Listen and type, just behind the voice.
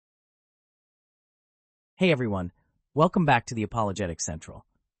Hey everyone, welcome back to the Apologetics Central.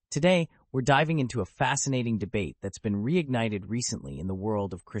 Today, we're diving into a fascinating debate that's been reignited recently in the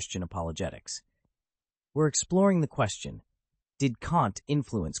world of Christian apologetics. We're exploring the question, did Kant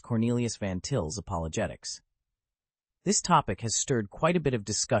influence Cornelius Van Til's apologetics? This topic has stirred quite a bit of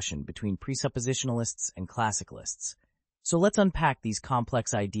discussion between presuppositionalists and classicalists. So let's unpack these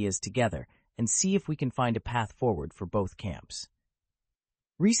complex ideas together and see if we can find a path forward for both camps.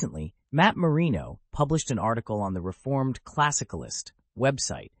 Recently, Matt Marino published an article on the Reformed Classicalist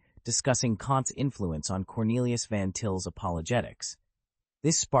website discussing Kant's influence on Cornelius Van Til's apologetics.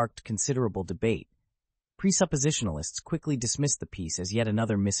 This sparked considerable debate. Presuppositionalists quickly dismissed the piece as yet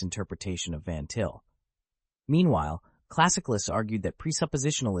another misinterpretation of Van Til. Meanwhile, classicalists argued that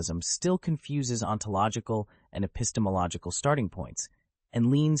presuppositionalism still confuses ontological and epistemological starting points and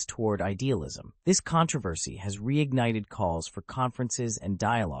leans toward idealism. This controversy has reignited calls for conferences and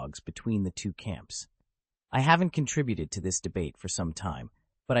dialogues between the two camps. I haven't contributed to this debate for some time,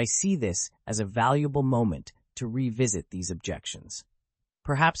 but I see this as a valuable moment to revisit these objections.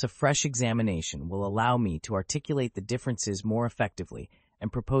 Perhaps a fresh examination will allow me to articulate the differences more effectively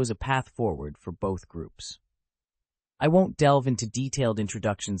and propose a path forward for both groups. I won't delve into detailed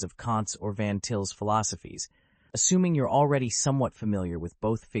introductions of Kant's or Van Til's philosophies, assuming you're already somewhat familiar with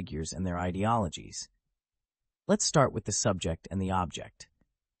both figures and their ideologies. Let's start with the subject and the object.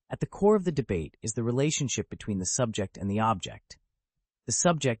 At the core of the debate is the relationship between the subject and the object. The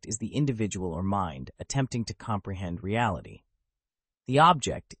subject is the individual or mind attempting to comprehend reality. The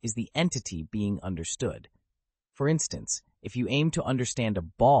object is the entity being understood. For instance, if you aim to understand a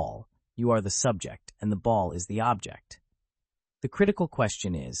ball, you are the subject and the ball is the object. The critical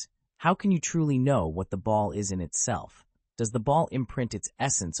question is, how can you truly know what the ball is in itself? Does the ball imprint its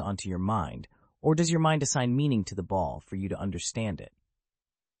essence onto your mind, or does your mind assign meaning to the ball for you to understand it?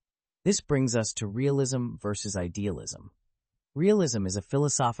 This brings us to realism versus idealism. Realism is a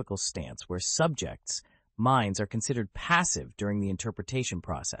philosophical stance where subjects' minds are considered passive during the interpretation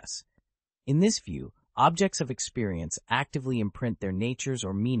process. In this view, objects of experience actively imprint their natures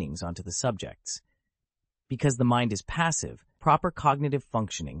or meanings onto the subjects. Because the mind is passive, proper cognitive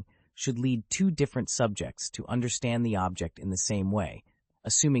functioning should lead two different subjects to understand the object in the same way,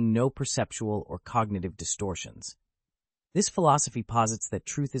 assuming no perceptual or cognitive distortions. This philosophy posits that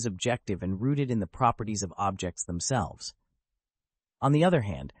truth is objective and rooted in the properties of objects themselves. On the other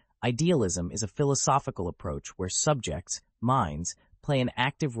hand, idealism is a philosophical approach where subjects, minds, play an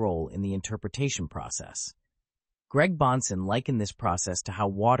active role in the interpretation process. Greg Bahnsen likened this process to how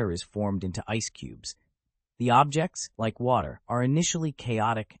water is formed into ice cubes. The objects, like water, are initially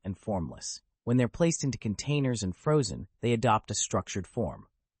chaotic and formless. When they're placed into containers and frozen, they adopt a structured form.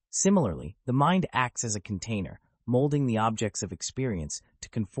 Similarly, the mind acts as a container, molding the objects of experience to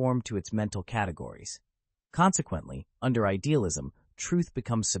conform to its mental categories. Consequently, under idealism, truth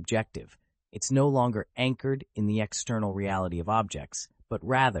becomes subjective. It's no longer anchored in the external reality of objects, but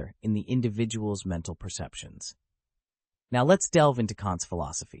rather in the individual's mental perceptions. Now let's delve into Kant's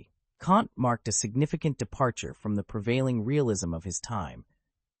philosophy. Kant marked a significant departure from the prevailing realism of his time,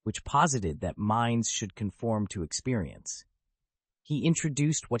 which posited that minds should conform to experience. He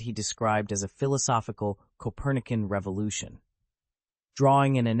introduced what he described as a philosophical Copernican revolution.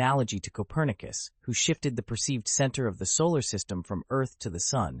 Drawing an analogy to Copernicus, who shifted the perceived center of the solar system from Earth to the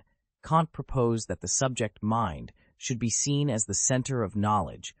Sun, Kant proposed that the subject mind should be seen as the center of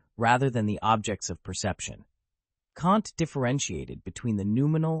knowledge rather than the objects of perception. Kant differentiated between the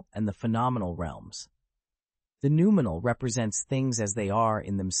noumenal and the phenomenal realms. The noumenal represents things as they are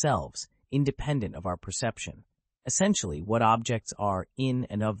in themselves, independent of our perception, essentially what objects are in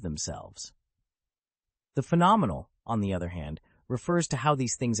and of themselves. The phenomenal, on the other hand, refers to how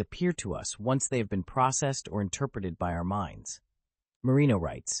these things appear to us once they have been processed or interpreted by our minds. Marino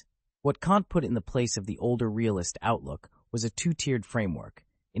writes, what Kant put in the place of the older realist outlook was a two-tiered framework,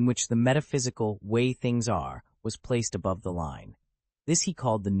 in which the metaphysical way things are was placed above the line. This he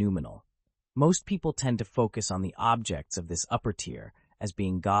called the noumenal. Most people tend to focus on the objects of this upper tier as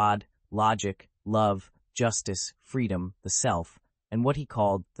being God, logic, love, justice, freedom, the self, and what he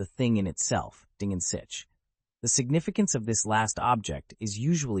called the thing in itself, Ding and Sich. The significance of this last object is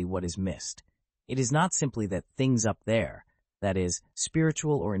usually what is missed. It is not simply that things up there, that is,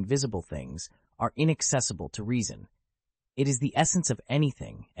 spiritual or invisible things, are inaccessible to reason. It is the essence of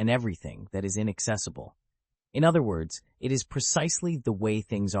anything and everything that is inaccessible. In other words, it is precisely the way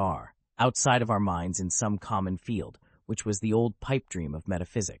things are, outside of our minds in some common field, which was the old pipe dream of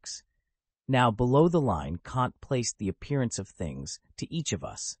metaphysics. Now, below the line, Kant placed the appearance of things to each of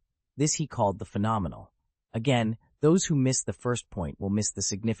us. This he called the phenomenal. Again, those who miss the first point will miss the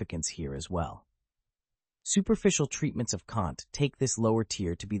significance here as well. Superficial treatments of Kant take this lower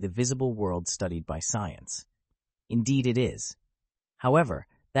tier to be the visible world studied by science. Indeed it is. However,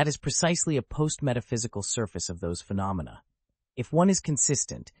 that is precisely a post-metaphysical surface of those phenomena. If one is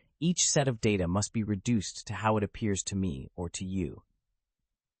consistent, each set of data must be reduced to how it appears to me or to you.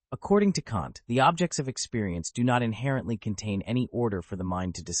 According to Kant, the objects of experience do not inherently contain any order for the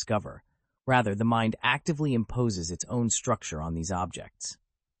mind to discover. Rather, the mind actively imposes its own structure on these objects.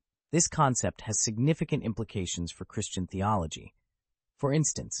 This concept has significant implications for Christian theology. For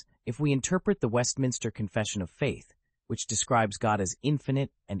instance, if we interpret the Westminster Confession of Faith, which describes God as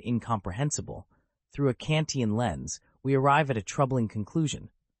infinite and incomprehensible, through a Kantian lens, we arrive at a troubling conclusion.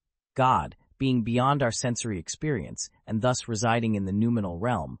 God, being beyond our sensory experience and thus residing in the noumenal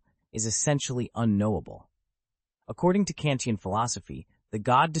realm, is essentially unknowable. According to Kantian philosophy, the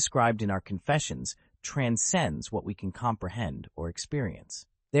God described in our confessions transcends what we can comprehend or experience.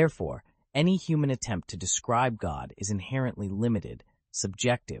 Therefore, any human attempt to describe God is inherently limited,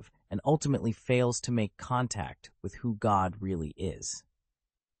 subjective, and ultimately fails to make contact with who God really is.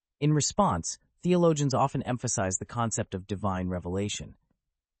 In response, theologians often emphasize the concept of divine revelation.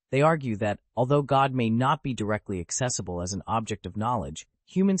 They argue that, although God may not be directly accessible as an object of knowledge,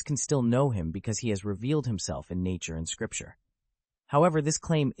 humans can still know him because he has revealed himself in nature and scripture. However, this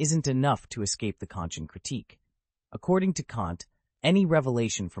claim isn't enough to escape the Kantian critique. According to Kant, any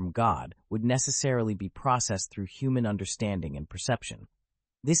revelation from God would necessarily be processed through human understanding and perception.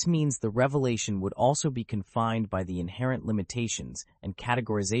 This means the revelation would also be confined by the inherent limitations and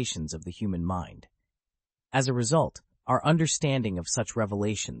categorizations of the human mind. As a result, our understanding of such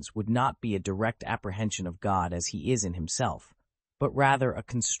revelations would not be a direct apprehension of God as he is in himself, but rather a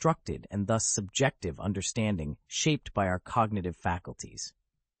constructed and thus subjective understanding shaped by our cognitive faculties.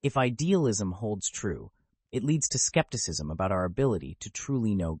 If idealism holds true, it leads to skepticism about our ability to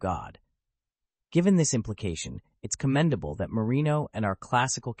truly know God. Given this implication, it's commendable that Marino and our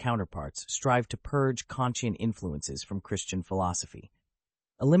classical counterparts strive to purge Kantian influences from Christian philosophy.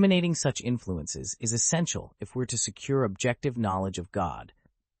 Eliminating such influences is essential if we're to secure objective knowledge of God,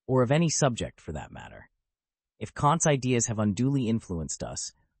 or of any subject for that matter. If Kant's ideas have unduly influenced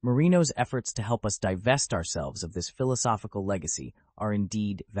us, Marino's efforts to help us divest ourselves of this philosophical legacy are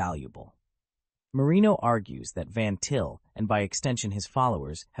indeed valuable. Marino argues that Van Til, and by extension his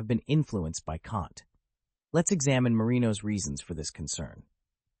followers, have been influenced by Kant. Let's examine Marino's reasons for this concern.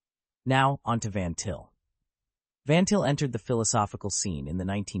 Now, on to Van Til. Van Til entered the philosophical scene in the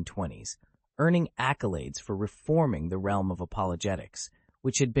 1920s, earning accolades for reforming the realm of apologetics,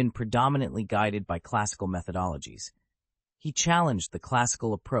 which had been predominantly guided by classical methodologies. He challenged the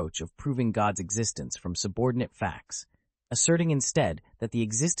classical approach of proving God's existence from subordinate facts, asserting instead that the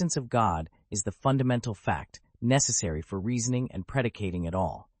existence of God is the fundamental fact necessary for reasoning and predicating it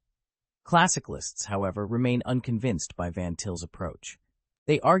all. Classicalists, however, remain unconvinced by Van Til's approach.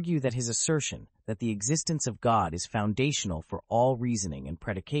 They argue that his assertion that the existence of God is foundational for all reasoning and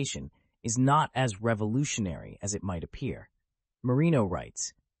predication is not as revolutionary as it might appear. Marino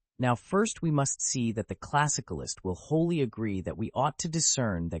writes, "Now first we must see that the classicalist will wholly agree that we ought to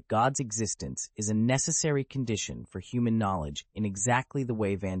discern that God's existence is a necessary condition for human knowledge in exactly the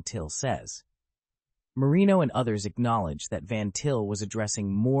way Van Til says." Marino and others acknowledge that Van Til was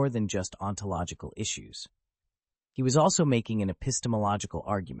addressing more than just ontological issues. He was also making an epistemological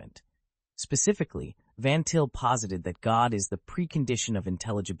argument. Specifically, Van Til posited that God is the precondition of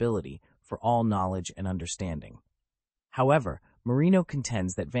intelligibility for all knowledge and understanding. However, Marino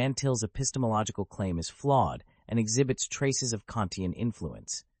contends that Van Til's epistemological claim is flawed and exhibits traces of Kantian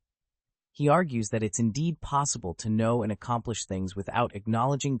influence. He argues that it's indeed possible to know and accomplish things without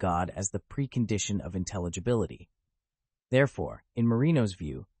acknowledging God as the precondition of intelligibility. Therefore, in Marino's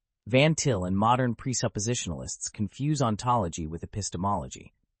view, Van Til and modern presuppositionalists confuse ontology with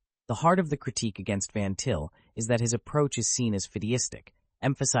epistemology. The heart of the critique against Van Til is that his approach is seen as fideistic,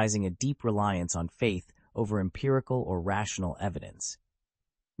 emphasizing a deep reliance on faith over empirical or rational evidence.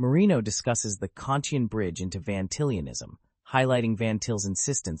 Marino discusses the Kantian bridge into Van Tilianism, highlighting Van Til's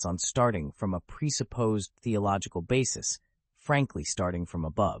insistence on starting from a presupposed theological basis, frankly starting from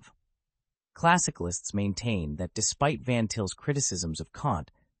above. Classicalists maintain that despite Van Til's criticisms of Kant,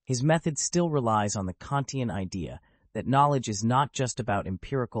 his method still relies on the Kantian idea that knowledge is not just about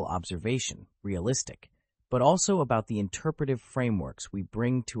empirical observation, realistic, but also about the interpretive frameworks we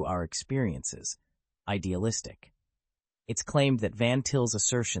bring to our experiences, idealistic. It's claimed that Van Til's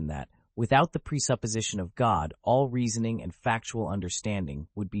assertion that, without the presupposition of God, all reasoning and factual understanding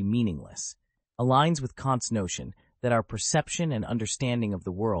would be meaningless, aligns with Kant's notion that our perception and understanding of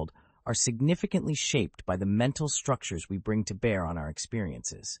the world are significantly shaped by the mental structures we bring to bear on our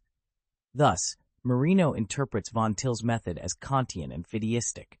experiences. Thus, Marino interprets Van Til's method as Kantian and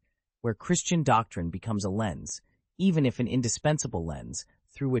fideistic, where Christian doctrine becomes a lens, even if an indispensable lens,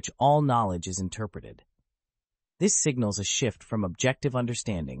 through which all knowledge is interpreted. This signals a shift from objective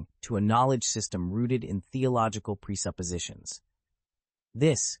understanding to a knowledge system rooted in theological presuppositions.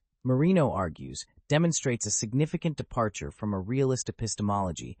 This, Marino argues, demonstrates a significant departure from a realist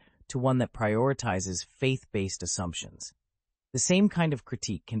epistemology to one that prioritizes faith-based assumptions. The same kind of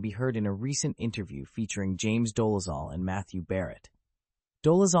critique can be heard in a recent interview featuring James Dolezal and Matthew Barrett.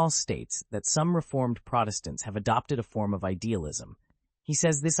 Dolezal states that some Reformed Protestants have adopted a form of idealism. He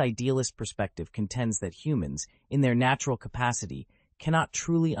says this idealist perspective contends that humans, in their natural capacity, cannot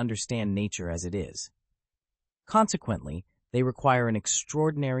truly understand nature as it is. Consequently, they require an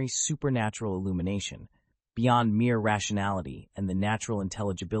extraordinary supernatural illumination, beyond mere rationality and the natural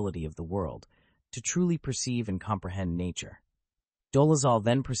intelligibility of the world, to truly perceive and comprehend nature. Dolezal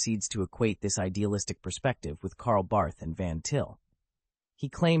then proceeds to equate this idealistic perspective with Karl Barth and Van Til. He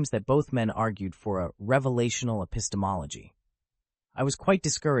claims that both men argued for a revelational epistemology. I was quite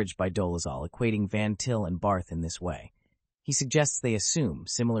discouraged by Dolezal equating Van Til and Barth in this way. He suggests they assume,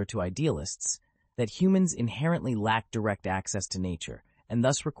 similar to idealists, that humans inherently lack direct access to nature and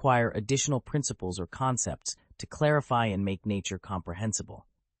thus require additional principles or concepts to clarify and make nature comprehensible.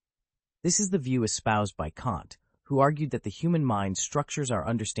 This is the view espoused by Kant, who argued that the human mind structures our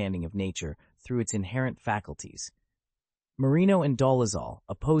understanding of nature through its inherent faculties. Marino and Dolezal,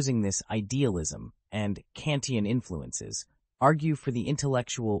 opposing this idealism and Kantian influences, argue for the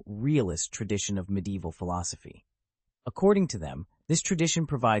intellectual realist tradition of medieval philosophy. According to them, this tradition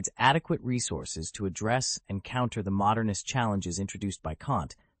provides adequate resources to address and counter the modernist challenges introduced by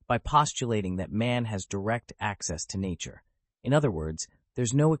Kant by postulating that man has direct access to nature. In other words,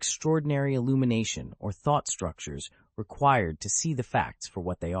 there's no extraordinary illumination or thought structures required to see the facts for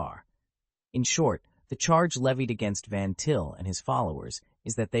what they are. In short, the charge levied against Van Til and his followers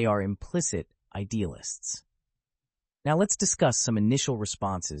is that they are implicit idealists. Now let's discuss some initial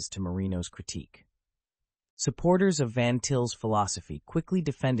responses to Marino's critique. Supporters of Van Til's philosophy quickly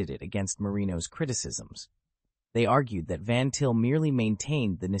defended it against Marino's criticisms. They argued that Van Til merely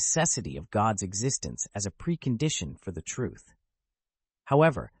maintained the necessity of God's existence as a precondition for the truth.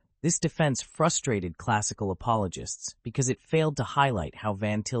 However, this defense frustrated classical apologists because it failed to highlight how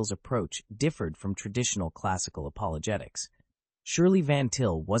Van Til's approach differed from traditional classical apologetics. Surely Van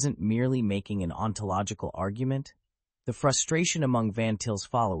Til wasn't merely making an ontological argument? The frustration among Van Til's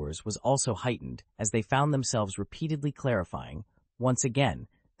followers was also heightened as they found themselves repeatedly clarifying, once again,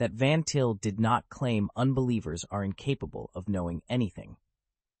 that Van Til did not claim unbelievers are incapable of knowing anything.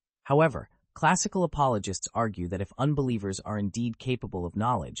 However, classical apologists argue that if unbelievers are indeed capable of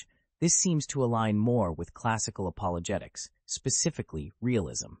knowledge, this seems to align more with classical apologetics, specifically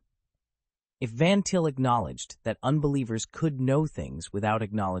realism. If Van Til acknowledged that unbelievers could know things without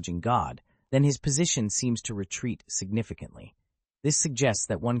acknowledging God, then his position seems to retreat significantly. This suggests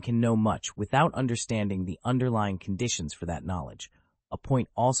that one can know much without understanding the underlying conditions for that knowledge, a point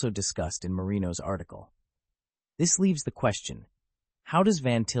also discussed in Marino's article. This leaves the question, how does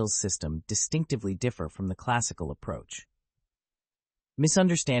Van Til's system distinctively differ from the classical approach?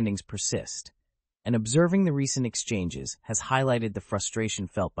 Misunderstandings persist, and observing the recent exchanges has highlighted the frustration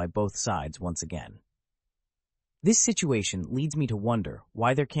felt by both sides once again. This situation leads me to wonder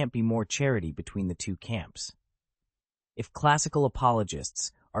why there can't be more charity between the two camps. If classical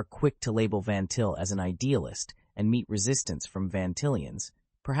apologists are quick to label Van Til as an idealist and meet resistance from Van Tilians,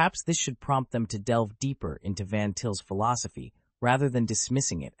 perhaps this should prompt them to delve deeper into Van Til's philosophy rather than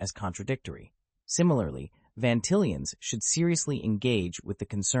dismissing it as contradictory. Similarly, Van Tilians should seriously engage with the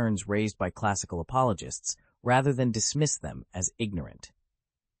concerns raised by classical apologists rather than dismiss them as ignorant.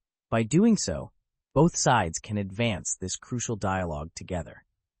 By doing so, both sides can advance this crucial dialogue together.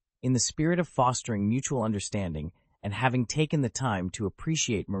 In the spirit of fostering mutual understanding and having taken the time to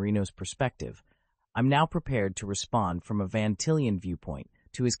appreciate Marino's perspective, I'm now prepared to respond from a Van Tilian viewpoint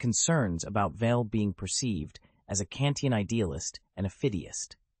to his concerns about Van being perceived as a Kantian idealist and a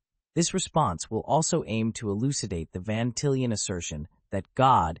fideist. This response will also aim to elucidate the Van Tilian assertion that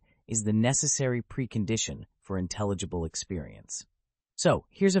God is the necessary precondition for intelligible experience. So,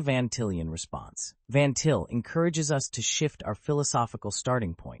 here's a Van Tilian response. Van Til encourages us to shift our philosophical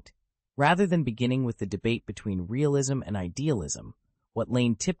starting point. Rather than beginning with the debate between realism and idealism, what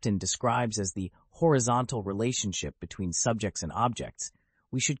Lane Tipton describes as the horizontal relationship between subjects and objects,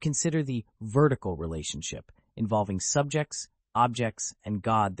 we should consider the vertical relationship involving subjects, objects, and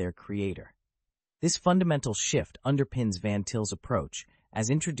God, their creator. This fundamental shift underpins Van Til's approach as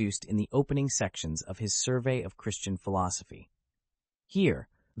introduced in the opening sections of his Survey of Christian Philosophy. Here,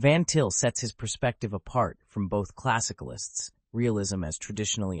 Van Til sets his perspective apart from both classicalists, realism as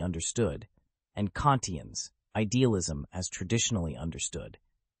traditionally understood, and Kantians, idealism as traditionally understood.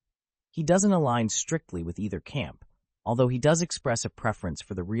 He doesn't align strictly with either camp, although he does express a preference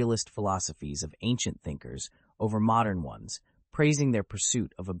for the realist philosophies of ancient thinkers over modern ones, praising their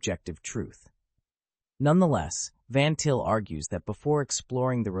pursuit of objective truth. Nonetheless, Van Til argues that before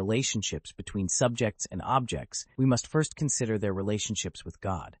exploring the relationships between subjects and objects, we must first consider their relationships with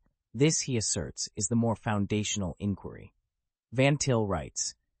God. This, he asserts, is the more foundational inquiry. Van Til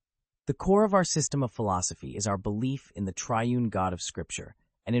writes, "The core of our system of philosophy is our belief in the triune God of Scripture,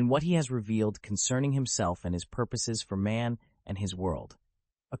 and in what he has revealed concerning himself and his purposes for man and his world.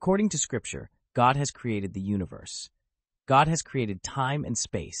 According to Scripture, God has created the universe. God has created time and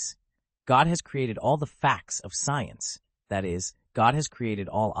space. God has created all the facts of science. That is, God has created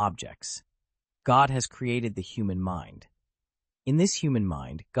all objects. God has created the human mind. In this human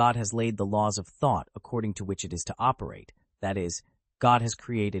mind, God has laid the laws of thought according to which it is to operate. That is, God has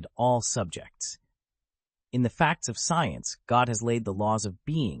created all subjects. In the facts of science, God has laid the laws of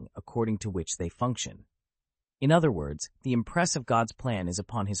being according to which they function. In other words, the impress of God's plan is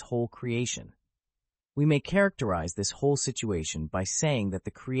upon his whole creation. We may characterize this whole situation by saying that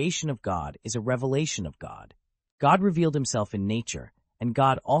the creation of God is a revelation of God. God revealed himself in nature, and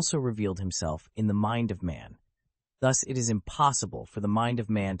God also revealed himself in the mind of man. Thus, it is impossible for the mind of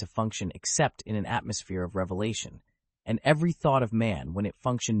man to function except in an atmosphere of revelation, and every thought of man, when it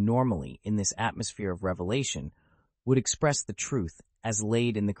functioned normally in this atmosphere of revelation, would express the truth as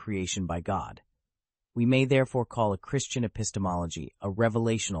laid in the creation by God. We may therefore call a Christian epistemology a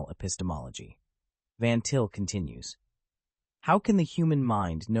revelational epistemology." Van Til continues, "How can the human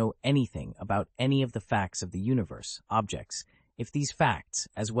mind know anything about any of the facts of the universe, objects, if these facts,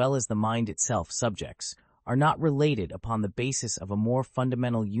 as well as the mind itself, subjects, are not related upon the basis of a more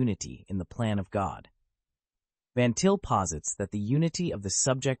fundamental unity in the plan of God?" Van Til posits that the unity of the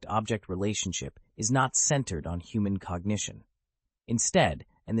subject-object relationship is not centered on human cognition. Instead,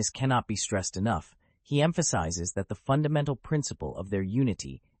 and this cannot be stressed enough, he emphasizes that the fundamental principle of their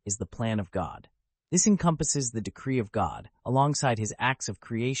unity is the plan of God. This encompasses the decree of God, alongside his acts of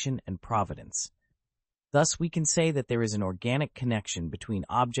creation and providence. Thus, we can say that there is an organic connection between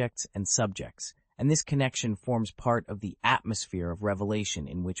objects and subjects, and this connection forms part of the atmosphere of revelation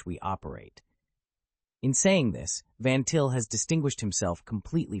in which we operate. In saying this, Van Til has distinguished himself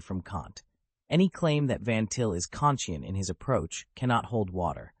completely from Kant. Any claim that Van Til is Kantian in his approach cannot hold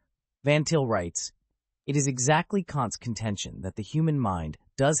water. Van Til writes, "It is exactly Kant's contention that the human mind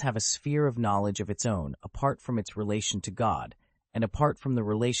does have a sphere of knowledge of its own apart from its relation to God, and apart from the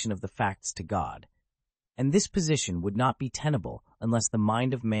relation of the facts to God. And this position would not be tenable unless the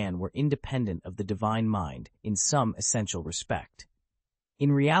mind of man were independent of the divine mind in some essential respect.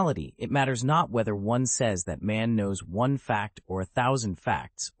 In reality, it matters not whether one says that man knows one fact or 1,000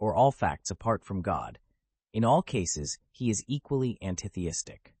 facts, or all facts apart from God. In all cases, he is equally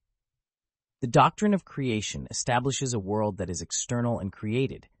antitheistic. The doctrine of creation establishes a world that is external and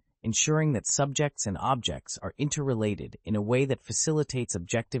created, ensuring that subjects and objects are interrelated in a way that facilitates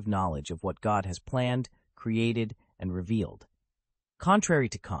objective knowledge of what God has planned, created, and revealed. Contrary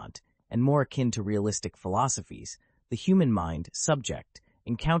to Kant, and more akin to realistic philosophies, the human mind, subject,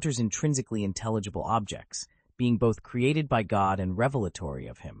 encounters intrinsically intelligible objects, being both created by God and revelatory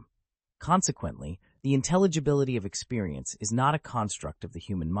of him. Consequently, the intelligibility of experience is not a construct of the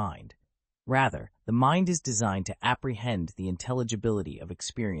human mind. Rather, the mind is designed to apprehend the intelligibility of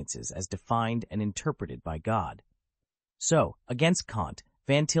experiences as defined and interpreted by God. So, against Kant,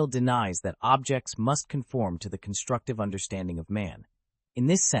 Van Til denies that objects must conform to the constructive understanding of man. In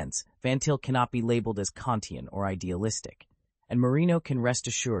this sense, Van Til cannot be labeled as Kantian or idealistic, and Marino can rest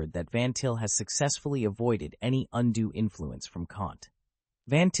assured that Van Til has successfully avoided any undue influence from Kant.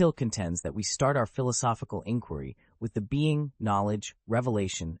 Van Til contends that we start our philosophical inquiry with the being, knowledge,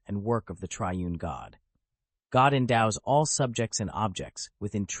 revelation, and work of the triune God. God endows all subjects and objects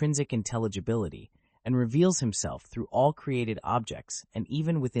with intrinsic intelligibility and reveals himself through all created objects and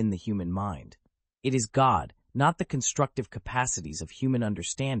even within the human mind. It is God, not the constructive capacities of human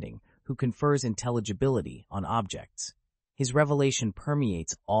understanding, who confers intelligibility on objects. His revelation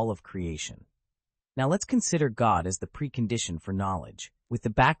permeates all of creation. Now let's consider God as the precondition for knowledge. With the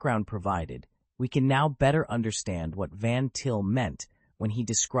background provided, we can now better understand what Van Til meant when he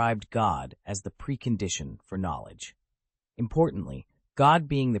described God as the precondition for knowledge. Importantly, God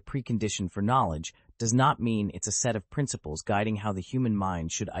being the precondition for knowledge does not mean it's a set of principles guiding how the human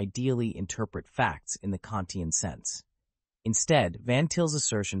mind should ideally interpret facts in the Kantian sense. Instead, Van Til's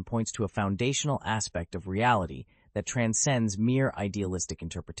assertion points to a foundational aspect of reality that transcends mere idealistic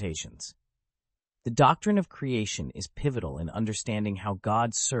interpretations. The doctrine of creation is pivotal in understanding how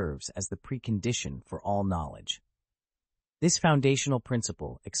God serves as the precondition for all knowledge. This foundational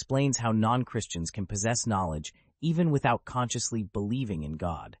principle explains how non-Christians can possess knowledge even without consciously believing in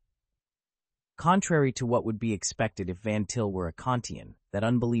God. Contrary to what would be expected if Van Til were a Kantian, that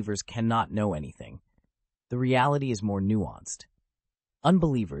unbelievers cannot know anything, the reality is more nuanced.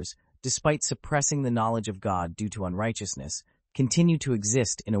 Unbelievers, despite suppressing the knowledge of God due to unrighteousness, continue to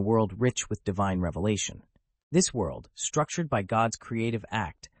exist in a world rich with divine revelation. This world, structured by God's creative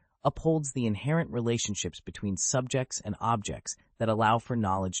act, upholds the inherent relationships between subjects and objects that allow for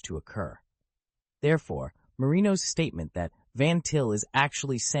knowledge to occur. Therefore, Marino's statement that Van Til is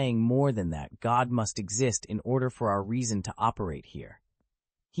actually saying more than that God must exist in order for our reason to operate here.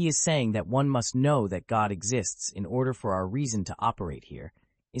 He is saying that one must know that God exists in order for our reason to operate here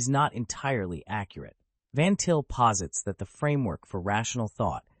is not entirely accurate. Van Til posits that the framework for rational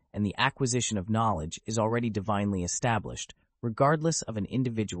thought and the acquisition of knowledge is already divinely established, regardless of an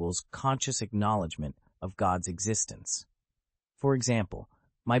individual's conscious acknowledgement of God's existence. For example,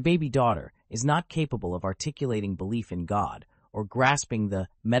 my baby daughter is not capable of articulating belief in God or grasping the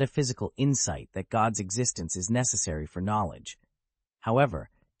metaphysical insight that God's existence is necessary for knowledge. However,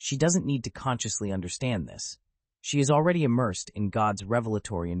 she doesn't need to consciously understand this. She is already immersed in God's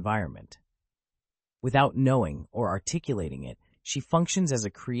revelatory environment. Without knowing or articulating it, she functions as a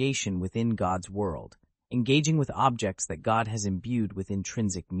creation within God's world, engaging with objects that God has imbued with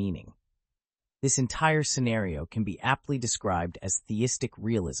intrinsic meaning. This entire scenario can be aptly described as theistic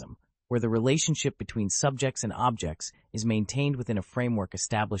realism, where the relationship between subjects and objects is maintained within a framework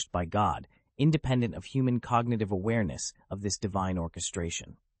established by God, independent of human cognitive awareness of this divine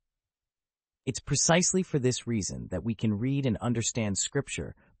orchestration. It's precisely for this reason that we can read and understand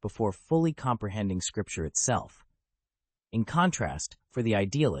Scripture before fully comprehending Scripture itself. In contrast, for the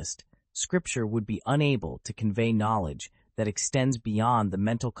idealist, Scripture would be unable to convey knowledge that extends beyond the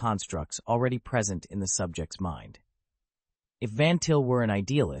mental constructs already present in the subject's mind. If Van Til were an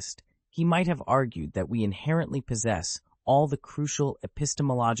idealist, he might have argued that we inherently possess all the crucial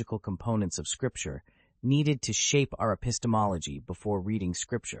epistemological components of Scripture needed to shape our epistemology before reading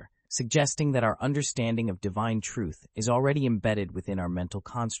Scripture, suggesting that our understanding of divine truth is already embedded within our mental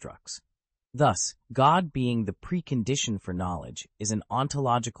constructs. Thus, God being the precondition for knowledge is an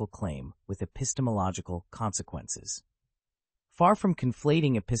ontological claim with epistemological consequences. Far from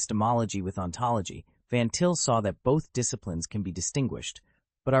conflating epistemology with ontology, Van Til saw that both disciplines can be distinguished,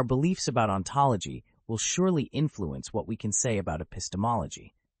 but our beliefs about ontology will surely influence what we can say about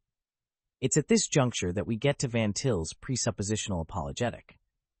epistemology. It's at this juncture that we get to Van Til's presuppositional apologetic.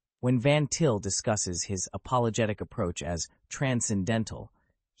 When Van Til discusses his apologetic approach as transcendental,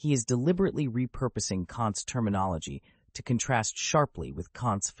 he is deliberately repurposing Kant's terminology to contrast sharply with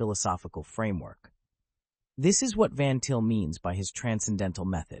Kant's philosophical framework. This is what Van Til means by his transcendental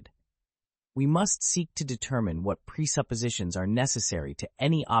method. We must seek to determine what presuppositions are necessary to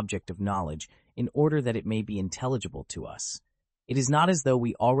any object of knowledge in order that it may be intelligible to us. It is not as though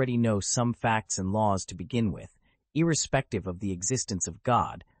we already know some facts and laws to begin with, irrespective of the existence of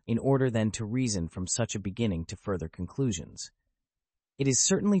God, in order then to reason from such a beginning to further conclusions. It is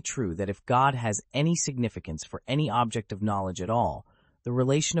certainly true that if God has any significance for any object of knowledge at all, the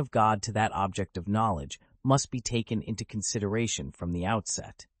relation of God to that object of knowledge must be taken into consideration from the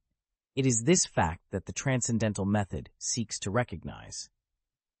outset. It is this fact that the transcendental method seeks to recognize.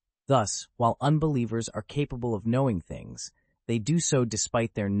 Thus, while unbelievers are capable of knowing things, they do so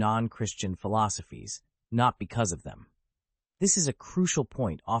despite their non-Christian philosophies, not because of them. This is a crucial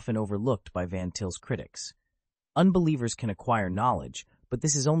point often overlooked by Van Til's critics. Unbelievers can acquire knowledge, but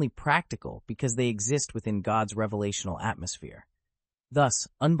this is only practical because they exist within God's revelational atmosphere. Thus,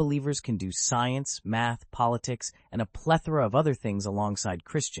 unbelievers can do science, math, politics, and a plethora of other things alongside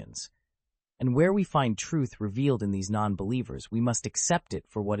Christians. And where we find truth revealed in these non-believers, we must accept it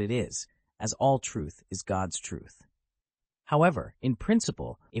for what it is, as all truth is God's truth. However, in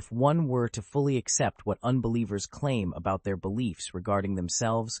principle, if one were to fully accept what unbelievers claim about their beliefs regarding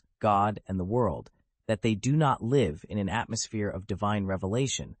themselves, God, and the world, that they do not live in an atmosphere of divine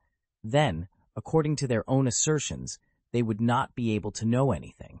revelation, then, according to their own assertions, they would not be able to know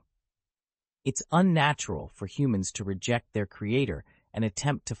anything. It's unnatural for humans to reject their Creator and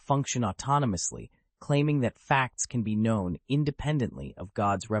attempt to function autonomously, claiming that facts can be known independently of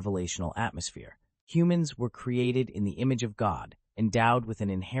God's revelational atmosphere. Humans were created in the image of God, endowed with an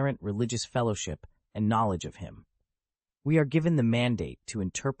inherent religious fellowship and knowledge of Him. We are given the mandate to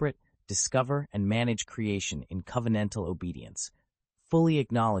interpret, discover, and manage creation in covenantal obedience, fully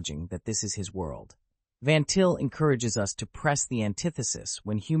acknowledging that this is His world. Van Til encourages us to press the antithesis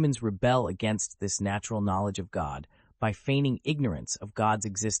when humans rebel against this natural knowledge of God by feigning ignorance of God's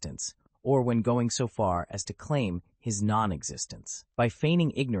existence, or when going so far as to claim his non-existence. By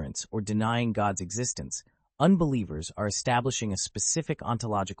feigning ignorance or denying God's existence, unbelievers are establishing a specific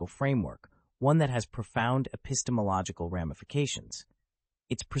ontological framework, one that has profound epistemological ramifications.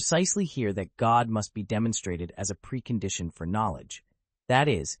 It's precisely here that God must be demonstrated as a precondition for knowledge. That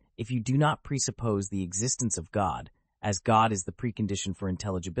is, if you do not presuppose the existence of God, as God is the precondition for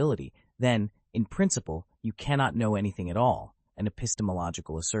intelligibility, then, in principle, you cannot know anything at all, an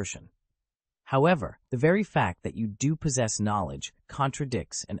epistemological assertion. However, the very fact that you do possess knowledge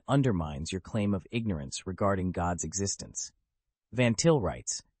contradicts and undermines your claim of ignorance regarding God's existence. Van Til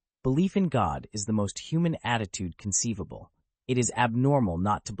writes, "Belief in God is the most human attitude conceivable. It is abnormal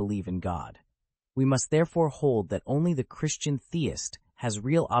not to believe in God. We must therefore hold that only the Christian theist has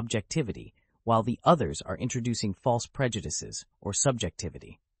real objectivity, while the others are introducing false prejudices or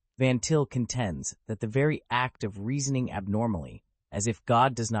subjectivity." Van Til contends that the very act of reasoning abnormally, as if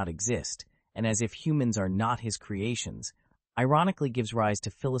God does not exist, and as if humans are not his creations, ironically gives rise to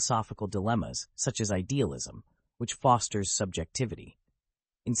philosophical dilemmas such as idealism, which fosters subjectivity.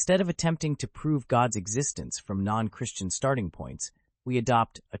 Instead of attempting to prove God's existence from non-Christian starting points, we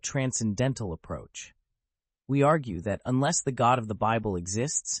adopt a transcendental approach. We argue that unless the God of the Bible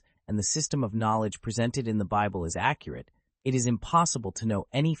exists and the system of knowledge presented in the Bible is accurate, it is impossible to know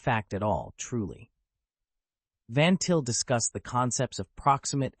any fact at all truly. Van Til discussed the concepts of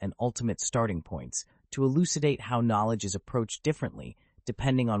proximate and ultimate starting points to elucidate how knowledge is approached differently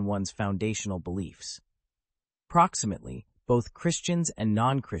depending on one's foundational beliefs. Proximately, both Christians and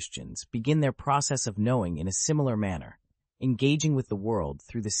non-Christians begin their process of knowing in a similar manner, engaging with the world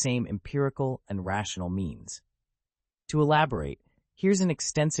through the same empirical and rational means. To elaborate, here's an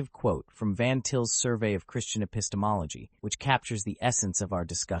extensive quote from Van Til's Survey of Christian Epistemology, which captures the essence of our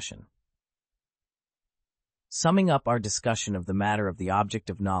discussion. Summing up our discussion of the matter of the object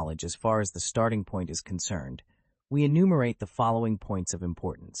of knowledge as far as the starting point is concerned, we enumerate the following points of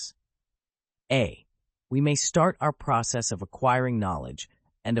importance. A. We may start our process of acquiring knowledge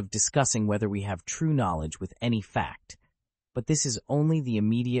and of discussing whether we have true knowledge with any fact, but this is only the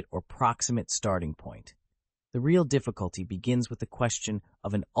immediate or proximate starting point. The real difficulty begins with the question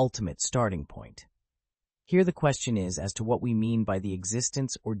of an ultimate starting point. Here the question is as to what we mean by the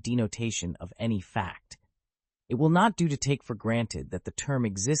existence or denotation of any fact. It will not do to take for granted that the term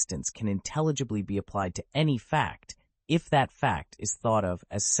existence can intelligibly be applied to any fact if that fact is thought of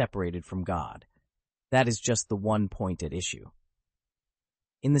as separated from God. That is just the one point at issue.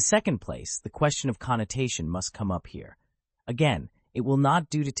 In the second place, the question of connotation must come up here. Again, it will not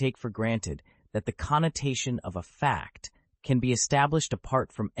do to take for granted that the connotation of a fact can be established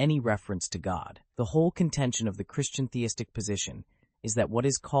apart from any reference to God. The whole contention of the Christian theistic position is that what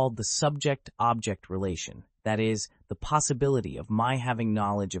is called the subject-object relation, that is, the possibility of my having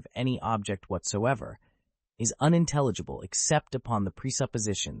knowledge of any object whatsoever, is unintelligible except upon the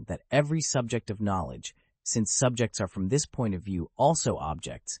presupposition that every subject of knowledge, since subjects are from this point of view also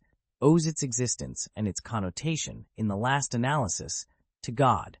objects, owes its existence and its connotation, in the last analysis, to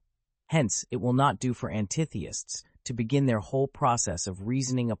God. Hence, it will not do for antitheists to begin their whole process of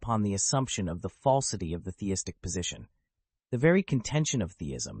reasoning upon the assumption of the falsity of the theistic position. The very contention of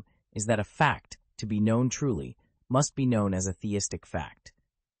theism is that a fact, to be known truly, must be known as a theistic fact.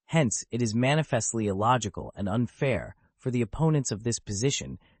 Hence, it is manifestly illogical and unfair for the opponents of this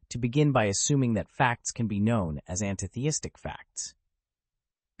position to begin by assuming that facts can be known as antitheistic facts.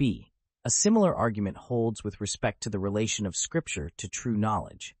 B. A similar argument holds with respect to the relation of Scripture to true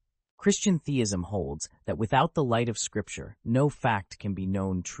knowledge. Christian theism holds that without the light of Scripture, no fact can be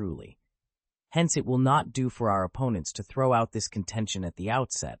known truly. Hence, it will not do for our opponents to throw out this contention at the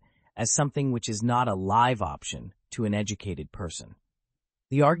outset as something which is not a live option to an educated person.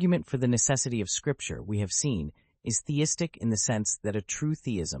 The argument for the necessity of Scripture, we have seen, is theistic in the sense that a true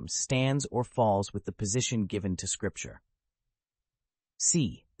theism stands or falls with the position given to Scripture.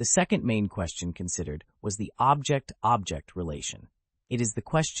 C. The second main question considered was the object-object relation. It is the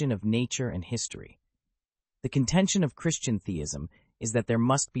question of nature and history. The contention of Christian theism is that there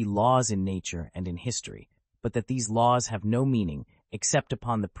must be laws in nature and in history, but that these laws have no meaning except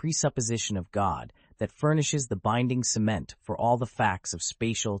upon the presupposition of God that furnishes the binding cement for all the facts of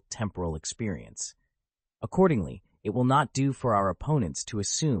spatial, temporal experience. Accordingly, it will not do for our opponents to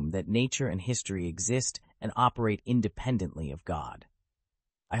assume that nature and history exist and operate independently of God.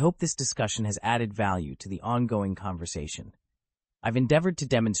 I hope this discussion has added value to the ongoing conversation. I've endeavored to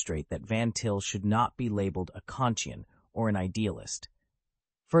demonstrate that Van Til should not be labeled a Kantian or an idealist.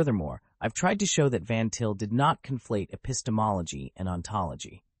 Furthermore, I've tried to show that Van Til did not conflate epistemology and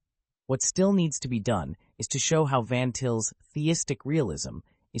ontology. What still needs to be done is to show how Van Til's theistic realism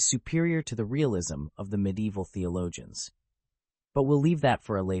is superior to the realism of the medieval theologians. But we'll leave that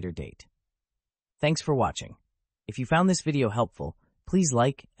for a later date. Thanks for watching. If you found this video helpful, please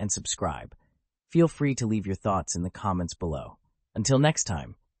like and subscribe. Feel free to leave your thoughts in the comments below. Until next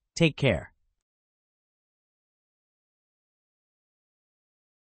time, take care.